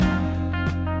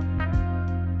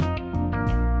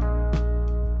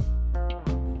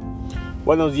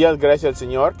Buenos días, gracias al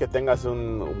Señor. Que tengas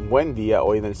un buen día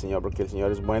hoy en el Señor, porque el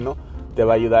Señor es bueno. Te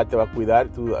va a ayudar, te va a cuidar.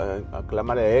 Tú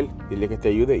aclámale a Él, dile que te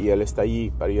ayude y Él está allí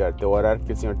para ayudar. Te voy a orar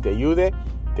que el Señor te ayude,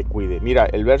 te cuide. Mira,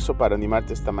 el verso para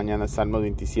animarte esta mañana, Salmo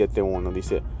 27:1,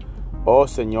 dice: Oh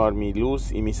Señor, mi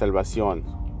luz y mi salvación,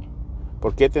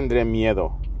 ¿por qué tendré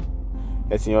miedo?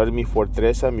 El Señor es mi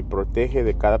fortaleza, me protege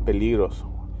de cada peligro.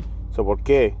 ¿Por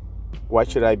qué? Why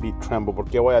should I be tremble? ¿Por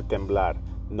qué voy a temblar?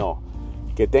 No.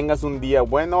 Que tengas un día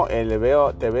bueno.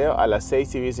 Te veo a las 6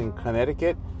 si vives en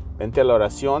Connecticut. Vente a la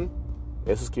oración.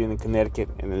 Esos que viven en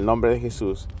Connecticut, en el nombre de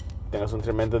Jesús. Tengas un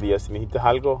tremendo día. Si necesitas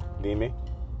algo, dime.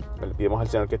 Le pedimos al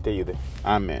Señor que te ayude.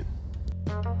 Amén.